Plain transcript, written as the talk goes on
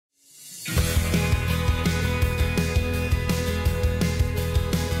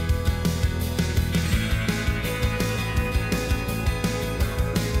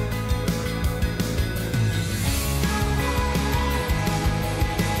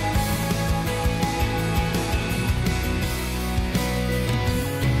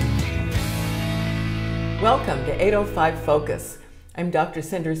805 Focus. I'm Dr.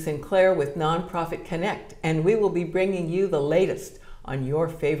 Cinder Sinclair with Nonprofit Connect, and we will be bringing you the latest on your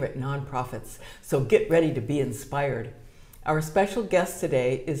favorite nonprofits. So get ready to be inspired. Our special guest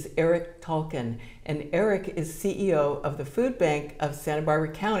today is Erik Talkin, and Erik is CEO of the Foodbank of Santa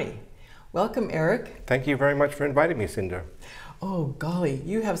Barbara County. Welcome, Erik. Thank you very much for inviting me, Cinder. Oh, golly,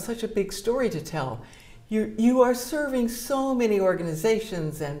 you have such a big story to tell. You are serving so many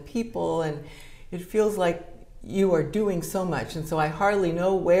organizations and people, and it feels like you are doing so much, and so I hardly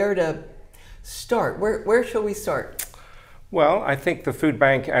know where to start. Where shall we start? Well, I think the Food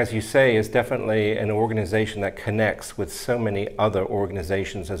Bank, as you say, is definitely an organization that connects with so many other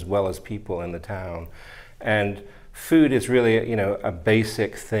organizations as well as people in the town. And food is really, a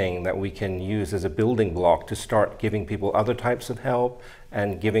basic thing that we can use as a building block to start giving people other types of help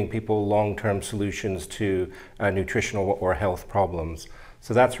and giving people long-term solutions to nutritional or health problems.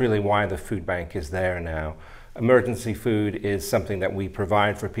 So that's really why the Food Bank is there now. Emergency food is something that we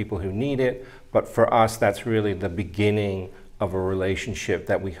provide for people who need it, but for us that's really the beginning of a relationship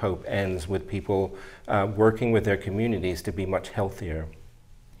that we hope ends with people working with their communities to be much healthier.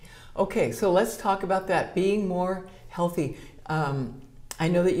 Okay, so let's talk about that, being more healthy. I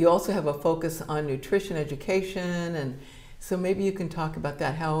know that you also have a focus on nutrition education, and so maybe you can talk about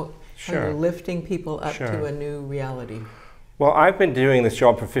that, how you're lifting people up to a new reality. Well, I've been doing this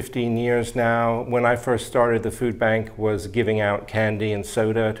job for 15 years now. When I first started, the Food Bank was giving out candy and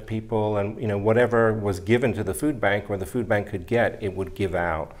soda to people, and whatever was given to the Food Bank or the Food Bank could get, it would give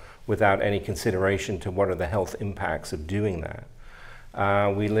out without any consideration to what are the health impacts of doing that.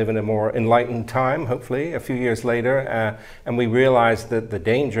 We live in a more enlightened time, hopefully, a few years later, and we realize that the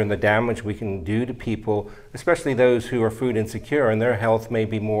danger and the damage we can do to people, especially those who are food insecure, and their health may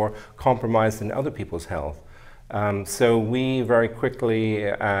be more compromised than other people's health. So we very quickly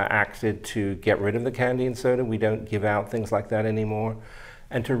acted to get rid of the candy and soda. We don't give out things like that anymore,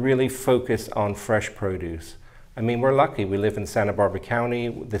 and to really focus on fresh produce. I mean, we're lucky. We live in Santa Barbara County.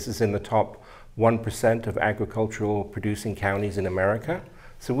 This is in the top 1% of agricultural producing counties in America.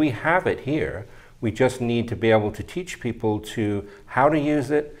 So we have it here. We just need to be able to teach people to how to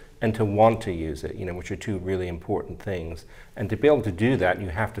use it and to want to use it, which are two really important things. And to be able to do that, you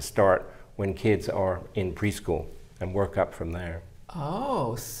have to start when kids are in preschool and work up from there.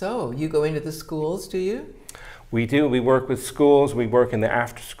 Oh, so you go into the schools, do you? We do. We work with schools. We work in the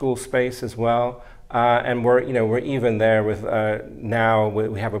after-school space as well. And we're even there with, now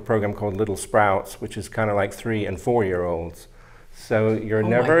we have a program called Little Sprouts, which is kind of like 3- and 4-year-olds. So you're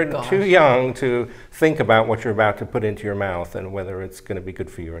never too young to think about what you're about to put into your mouth and whether it's going to be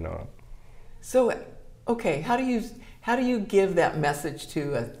good for you or not. So, okay, how do you give that message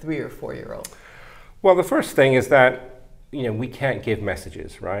to a 3- or 4-year-old? Well, the first thing is that, we can't give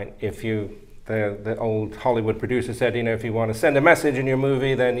messages, right? The old Hollywood producer said, if you want to send a message in your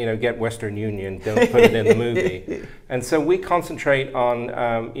movie, then, get Western Union, don't put it in the movie. And so we concentrate on,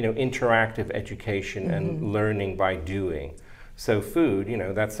 interactive education and learning by doing. So food,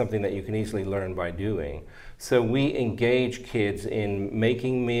 that's something that you can easily learn by doing. So we engage kids in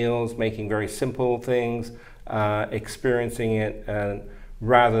making meals, making very simple things, experiencing it,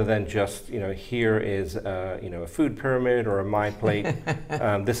 rather than just, here is, a food pyramid or a My Plate.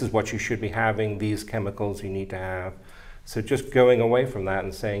 This is what you should be having, these chemicals you need to have. So just going away from that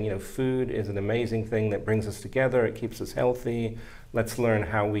and saying, food is an amazing thing that brings us together, it keeps us healthy. Let's learn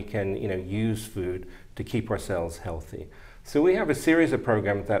how we can, use food to keep ourselves healthy. So we have a series of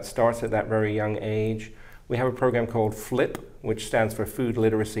programs that starts at that very young age. We have a program called FLIP, which stands for Food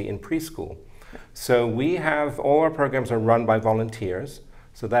Literacy in Preschool. So all our programs are run by volunteers.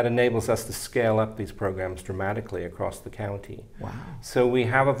 So that enables us to scale up these programs dramatically across the county. Wow. So we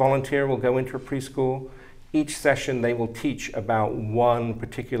have a volunteer will go into a preschool. Each session they will teach about one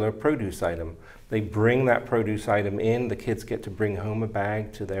particular produce item. They bring that produce item in. The kids get to bring home a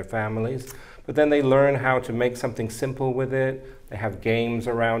bag to their families. But then they learn how to make something simple with it. They have games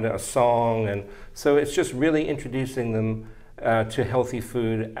around it, a song. And so it's just really introducing them to healthy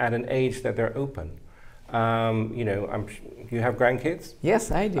food at an age that they're open. You have grandkids?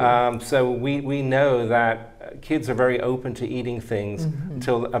 Yes, I do. So we know that kids are very open to eating things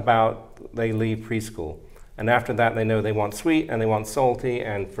until about they leave preschool. And after that, they know they want sweet and they want salty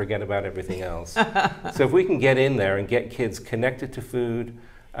and forget about everything else. So if we can get in there and get kids connected to food,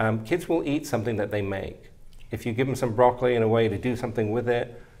 kids will eat something that they make. If you give them some broccoli and a way to do something with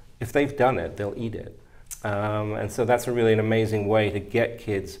it, if they've done it, they'll eat it. And so that's really an amazing way to get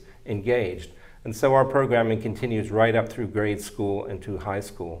kids engaged. And so our programming continues right up through grade school and to high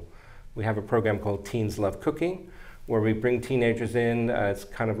school. We have a program called Teens Love Cooking, where we bring teenagers in. It's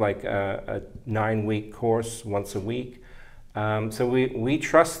kind of like a 9-week course once a week. So we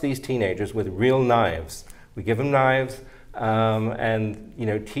trust these teenagers with real knives. We give them knives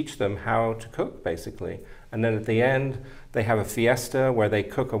and teach them how to cook, basically. And then at the end, they have a fiesta where they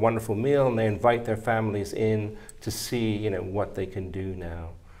cook a wonderful meal and they invite their families in to see what they can do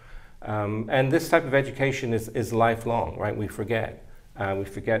now. And this type of education is lifelong, right? We forget. We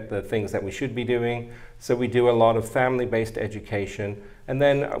forget the things that we should be doing. So we do a lot of family-based education. And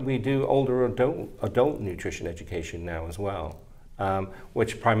then we do older adult nutrition education now as well.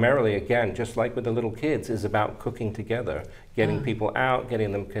 Which primarily, again, just like with the little kids, is about cooking together, getting people out,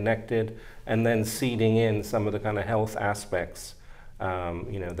 getting them connected, and then seeding in some of the kind of health aspects,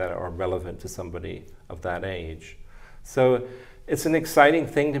 that are relevant to somebody of that age. So it's an exciting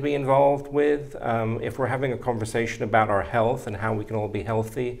thing to be involved with. If we're having a conversation about our health and how we can all be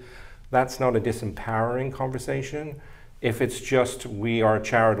healthy, that's not a disempowering conversation. If it's just we are a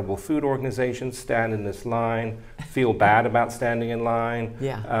charitable food organization, stand in this line, feel bad about standing in line,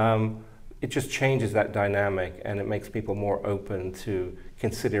 it just changes that dynamic and it makes people more open to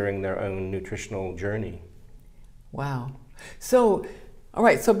considering their own nutritional journey. Wow. So, all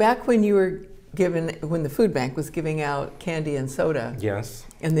right, so back when you were when the food bank was giving out candy and soda. Yes.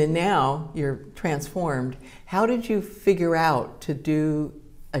 And then now you're transformed. How did you figure out to do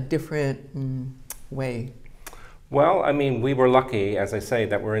a different way? Well, I mean, we were lucky, as I say,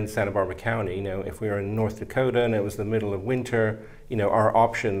 that we're in Santa Barbara County. If we were in North Dakota and it was the middle of winter, our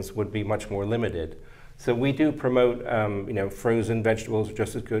options would be much more limited. So we do promote, frozen vegetables are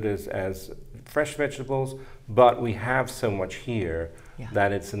just as good as fresh vegetables, but we have so much here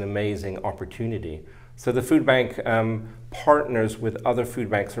that it's an amazing opportunity. So the food bank partners with other food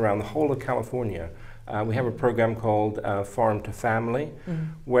banks around the whole of California. We have a program called Farm to Family,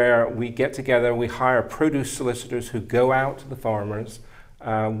 where we get together, we hire produce solicitors who go out to the farmers.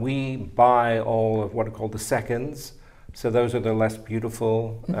 We buy all of what are called the seconds. So those are the less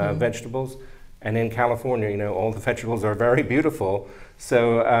beautiful vegetables. And in California, all the vegetables are very beautiful.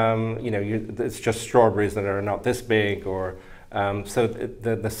 So, it's just strawberries that are not this big, or so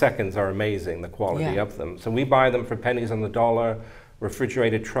the seconds are amazing, the quality of them. So we buy them for pennies on the dollar.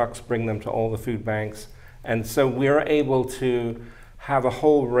 Refrigerated trucks bring them to all the food banks. And so we're able to have a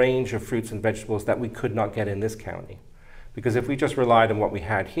whole range of fruits and vegetables that we could not get in this county. Because if we just relied on what we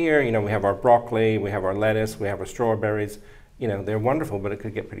had here, we have our broccoli, we have our lettuce, we have our strawberries, they're wonderful, but it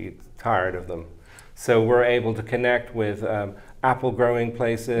could get pretty tired of them. So we're able to connect with apple growing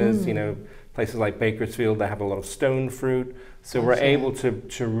places, places like Bakersfield that have a lot of stone fruit. So we're able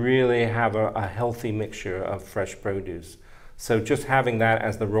to really have a healthy mixture of fresh produce. So just having that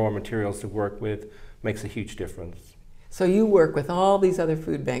as the raw materials to work with makes a huge difference. So you work with all these other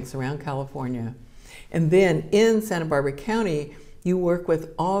food banks around California. And then in Santa Barbara County, you work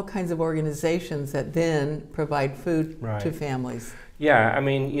with all kinds of organizations that then provide food to families. Yeah, I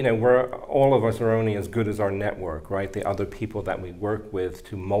mean, all of us are only as good as our network, right? The other people that we work with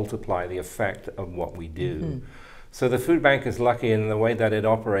to multiply the effect of what we do. So the food bank is lucky in the way that it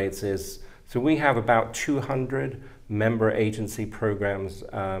operates is, so we have about 200 member agency programs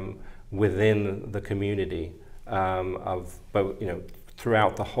within the community of both,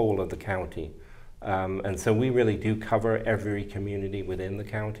 throughout the whole of the county. And so we really do cover every community within the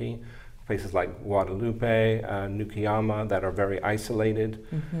county. Places like Guadalupe, Nukiyama that are very isolated.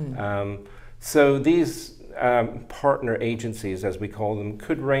 So these partner agencies, as we call them,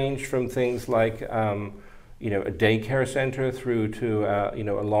 could range from things like a daycare center through to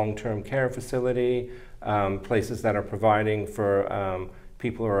a long-term care facility, places that are providing for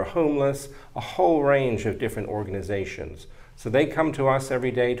people who are homeless, a whole range of different organizations. So they come to us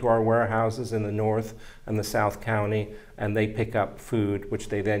every day to our warehouses in the North and the South County, and they pick up food, which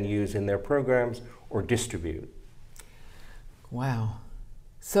they then use in their programs or distribute. Wow.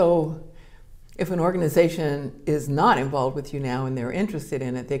 So if an organization is not involved with you now and they're interested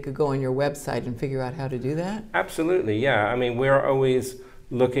in it, they could go on your website and figure out how to do that? Absolutely, yeah. I mean, we're always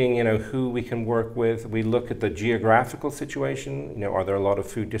looking, who we can work with. We look at the geographical situation. Are there a lot of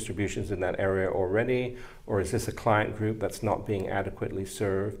food distributions in that area already? Or is this a client group that's not being adequately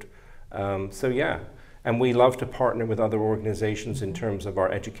served? So yeah, and we love to partner with other organizations in terms of our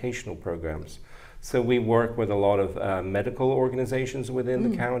educational programs. So we work with a lot of medical organizations within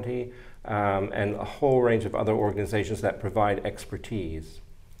the county and a whole range of other organizations that provide expertise.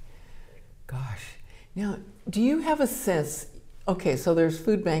 Gosh, now, do you have a sense, okay, so there's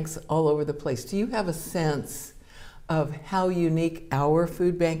food banks all over the place. Do you have a sense of how unique our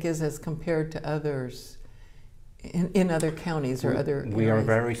food bank is as compared to others in other counties or other We are areas?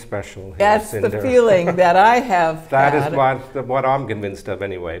 very special here, That's the Cinder. feeling that I have That had. is what I'm convinced of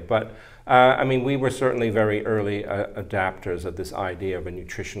anyway. But I mean, we were certainly very early adapters of this idea of a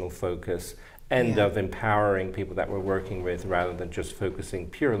nutritional focus and Yeah. of empowering people that we're working with rather than just focusing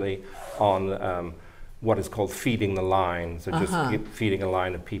purely on what is called feeding the line, so just feeding a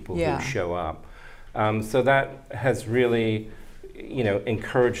line of people Yeah. who show up. So that has really,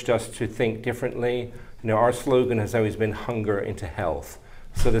 encouraged us to think differently. Our slogan has always been hunger into health.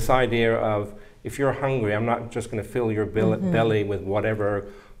 So this idea of if you're hungry, I'm not just going to fill your belly with whatever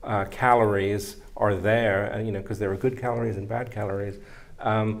calories are there, because there are good calories and bad calories.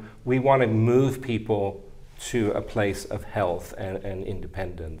 We want to move people to a place of health and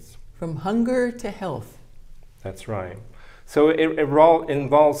independence. From hunger to health. That's right. So it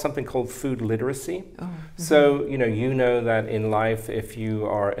involves something called food literacy. Oh, So, you know that in life, if you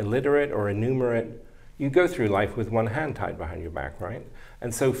are illiterate or enumerate, you go through life with one hand tied behind your back, right?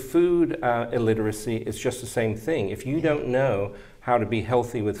 And so food illiteracy is just the same thing. If you don't know how to be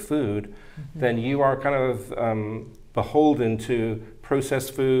healthy with food, then you are kind of beholden to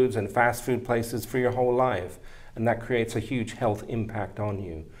processed foods and fast food places for your whole life. And that creates a huge health impact on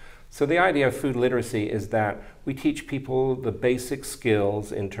you. So the idea of food literacy is that we teach people the basic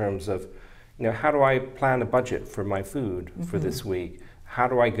skills in terms of, how do I plan a budget for my food for this week? How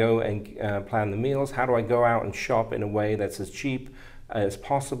do I go and plan the meals? How do I go out and shop in a way that's as cheap as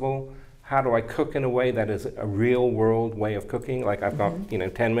possible? How do I cook in a way that is a real world way of cooking? Like I've got,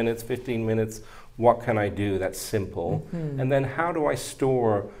 10 minutes, 15 minutes. What can I do that's simple? And then how do I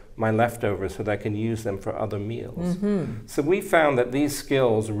store my leftovers so that I can use them for other meals? So we found that these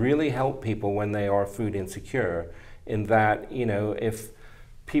skills really help people when they are food insecure, in that, if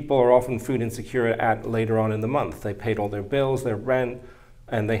people are often food insecure at later on in the month, they paid all their bills, their rent,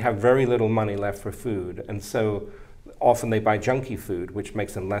 and they have very little money left for food. And so often they buy junky food, which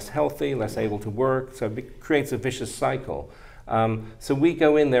makes them less healthy, less able to work, so it creates a vicious cycle. So we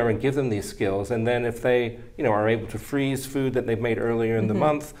go in there and give them these skills, and then if they are able to freeze food that they've made earlier in the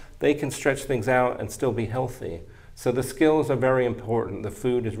month, they can stretch things out and still be healthy. So the skills are very important. The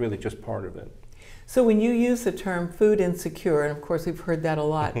food is really just part of it. So when you use the term food insecure, and of course we've heard that a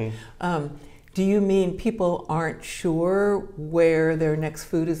lot, do you mean people aren't sure where their next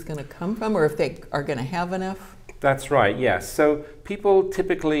food is going to come from, or if they are going to have enough? That's right, yes. So people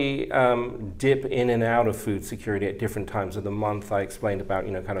typically dip in and out of food security at different times of the month. I explained about,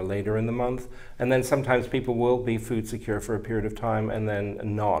 kind of later in the month. And then sometimes people will be food secure for a period of time and then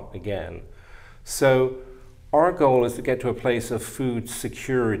not again. So our goal is to get to a place of food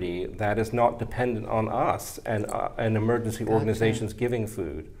security that is not dependent on us and emergency organizations giving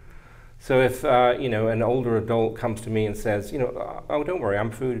food. So if an older adult comes to me and says, oh, don't worry, I'm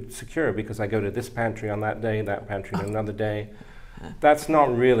food secure because I go to this pantry on that day, that pantry on another day, that's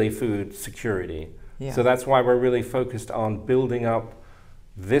not really food security. Yeah. So that's why we're really focused on building up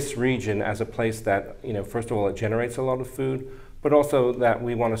this region as a place that, first of all, it generates a lot of food, but also that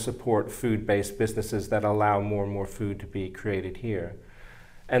we want to support food-based businesses that allow more and more food to be created here.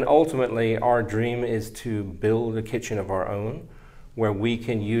 And ultimately, our dream is to build a kitchen of our own, where we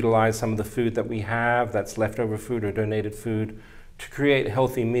can utilize some of the food that we have, that's leftover food or donated food, to create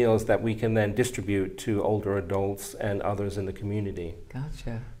healthy meals that we can then distribute to older adults and others in the community.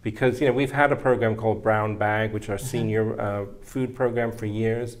 Gotcha. Because we've had a program called Brown Bag, which is our senior food program for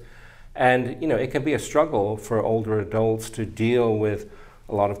years, and it can be a struggle for older adults to deal with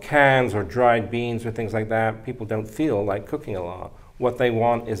a lot of cans or dried beans or things like that. People don't feel like cooking a lot. What they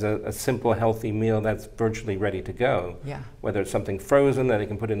want is a simple, healthy meal that's virtually ready to go. Yeah. Whether it's something frozen that they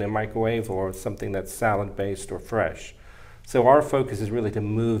can put in their microwave or something that's salad-based or fresh. So our focus is really to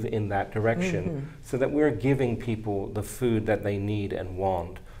move in that direction so that we're giving people the food that they need and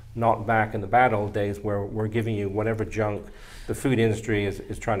want, not back in the bad old days where we're giving you whatever junk the food industry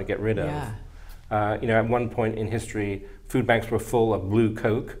is trying to get rid of. Yeah. At one point in history, food banks were full of blue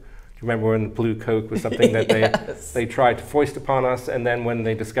Coke. Remember when blue Coke was something that they tried to foist upon us, and then when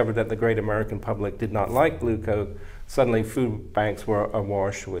they discovered that the great American public did not like blue Coke, suddenly food banks were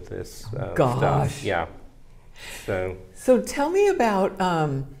awash with this stuff. Yeah. So tell me about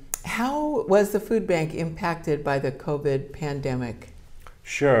how was the food bank impacted by the COVID pandemic?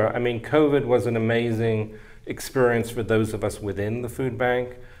 Sure. I mean, COVID was an amazing experience for those of us within the food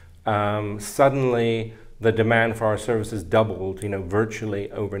bank. Suddenly, the demand for our services doubled,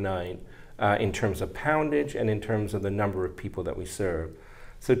 virtually overnight in terms of poundage and in terms of the number of people that we serve.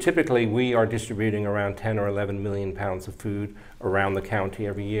 So typically we are distributing around 10 or 11 million pounds of food around the county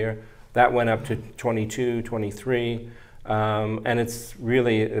every year. That went up to 22, 23. And it's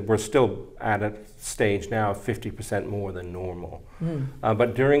really, we're still at a stage now of 50% more than normal.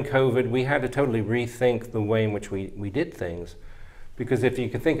 But during COVID, we had to totally rethink the way in which we did things. Because if you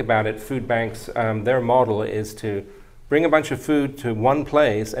can think about it, food banks, their model is to bring a bunch of food to one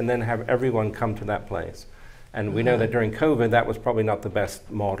place and then have everyone come to that place. And we know that during COVID, that was probably not the best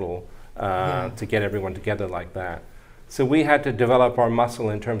model to get everyone together like that. So we had to develop our muscle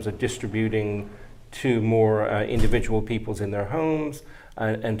in terms of distributing to more individual peoples in their homes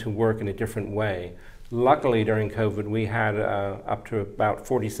and to work in a different way. Luckily, during COVID, we had up to about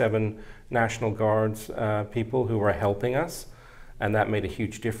 47 National Guards people who were helping us, and that made a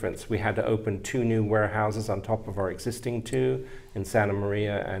huge difference. We had to open 2 new warehouses on top of our existing 2 in Santa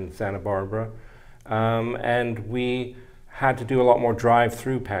Maria and Santa Barbara. And we had to do a lot more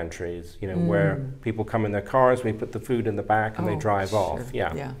drive-through pantries, you know, where people come in their cars, we put the food in the back and they drive off.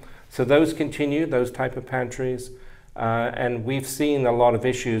 Yeah. So those continue, those type of pantries. And we've seen a lot of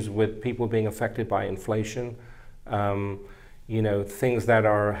issues with people being affected by inflation. You know, things that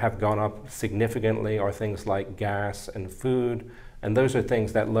have gone up significantly are things like gas and food. And those are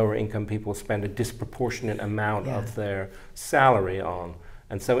things that lower income people spend a disproportionate amount of their salary on.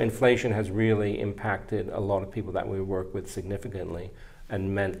 And so inflation has really impacted a lot of people that we work with significantly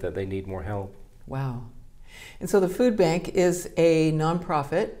and meant that they need more help. Wow. And so the Food Bank is a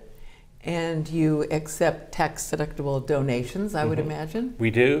nonprofit, and you accept tax-deductible donations, I would imagine?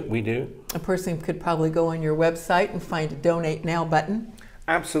 We do, we do. A person could probably go on your website and find a Donate Now button?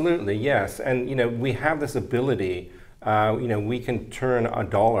 Absolutely, yes. And, you know, we have this ability, you know, we can turn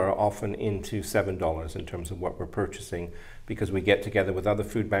 $1 often into $7 in terms of what we're purchasing, because we get together with other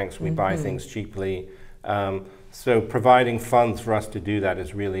food banks, we buy things cheaply. So providing funds for us to do that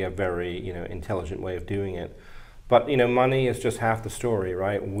is really a very, you know, intelligent way of doing it. But, you know, money is just half the story,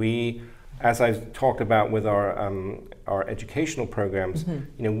 right? We, as I've talked about with our educational programs, you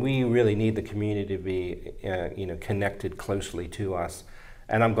know, we really need the community to be, you know, connected closely to us.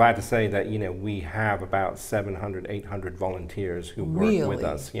 And I'm glad to say that, you know, we have about 700, 800 volunteers who work with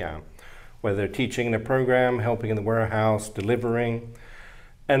us. Yeah. Whether they're teaching in a program, helping in the warehouse, delivering.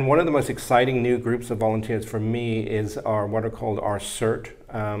 And one of the most exciting new groups of volunteers for me is what are called our CERT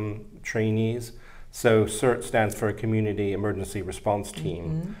trainees. So CERT stands for Community Emergency Response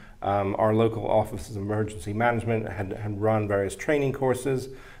Team. Our local Office of Emergency Management had run various training courses.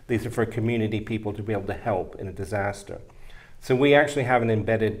 These are for community people to be able to help in a disaster. So we actually have an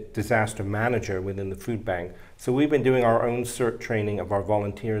embedded disaster manager within the food bank. So we've been doing our own CERT training of our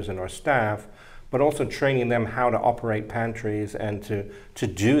volunteers and our staff, but also training them how to operate pantries and to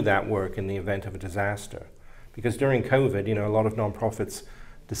do that work in the event of a disaster. Because during COVID, you know, a lot of nonprofits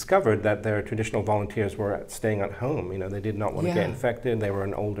discovered that their traditional volunteers were staying at home. You know, they did not want to get infected. They were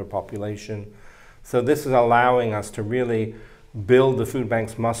an older population. So this is allowing us to really build the food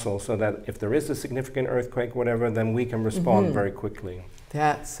bank's muscle so that if there is a significant earthquake, whatever, then we can respond very quickly.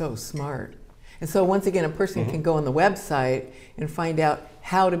 That's so smart. And so once again, a person can go on the website and find out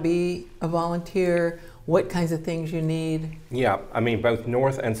how to be a volunteer, what kinds of things you need. Yeah, I mean, both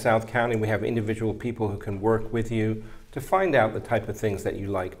North and South County, we have individual people who can work with you to find out the type of things that you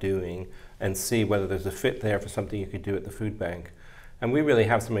like doing and see whether there's a fit there for something you could do at the food bank. And we really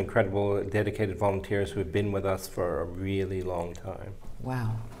have some incredible dedicated volunteers who have been with us for a really long time.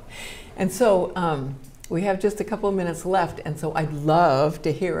 Wow. And so we have just a couple of minutes left, and so I'd love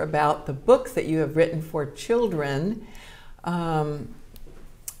to hear about the books that you have written for children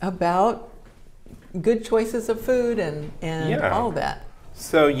about good choices of food and all that.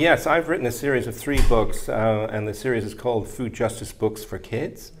 So yes, I've written a series of 3 books, and the series is called Food Justice Books for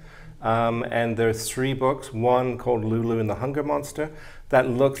Kids. And there's 3 books, one called Lulu and the Hunger Monster, that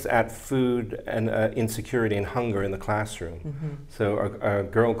looks at food and insecurity and hunger in the classroom. So a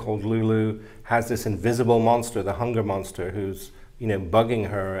girl called Lulu has this invisible monster, the hunger monster, who's, you know, bugging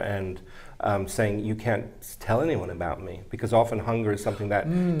her and saying, you can't tell anyone about me, because often hunger is something that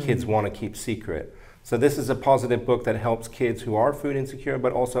kids want to keep secret. So this is a positive book that helps kids who are food insecure,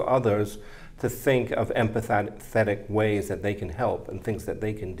 but also others, to think of empathetic ways that they can help and things that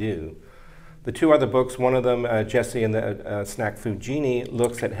they can do. The 2 other books, one of them, Jessie and the Snack Food Genie,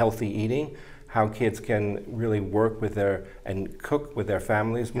 looks at healthy eating, how kids can really work with and cook with their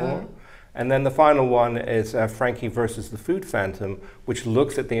families more. And then the final one is Frankie versus the Food Phantom, which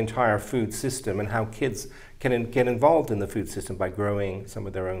looks at the entire food system and how kids can get involved in the food system by growing some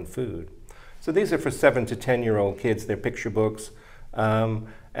of their own food. So these are for 7 to 10-year-old kids. They're picture books.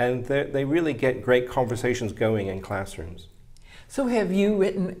 And they really get great conversations going in classrooms. So have you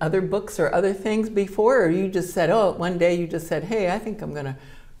written other books or other things before, or you just said, oh, one day you just said, hey, I think I'm going to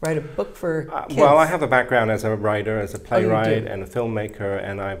write a book for kids? Well, I have a background as a writer, as a playwright, do? and a filmmaker,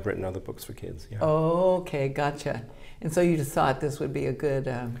 and I've written other books for kids. Yeah. Okay, gotcha. And so you just thought this would be a good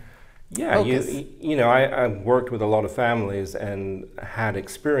Yeah, focus. you know, I've worked with a lot of families and had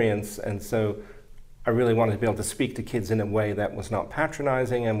experience, and so I really wanted to be able to speak to kids in a way that was not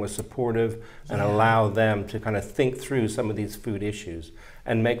patronizing and was supportive and Yeah. allow them to kind of think through some of these food issues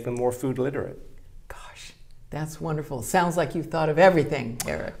and make them more food literate. Gosh, that's wonderful. Sounds like you've thought of everything,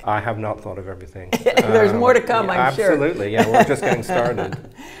 Erik. I have not thought of everything. There's more to come, I'm sure. Absolutely, yeah, we're just getting started.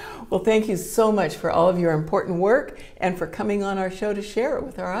 Well, thank you so much for all of your important work and for coming on our show to share it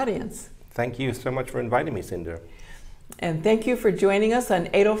with our audience. Thank you so much for inviting me, Cinder. And thank you for joining us on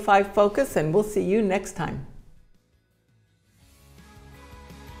 805 Focus, and we'll see you next time.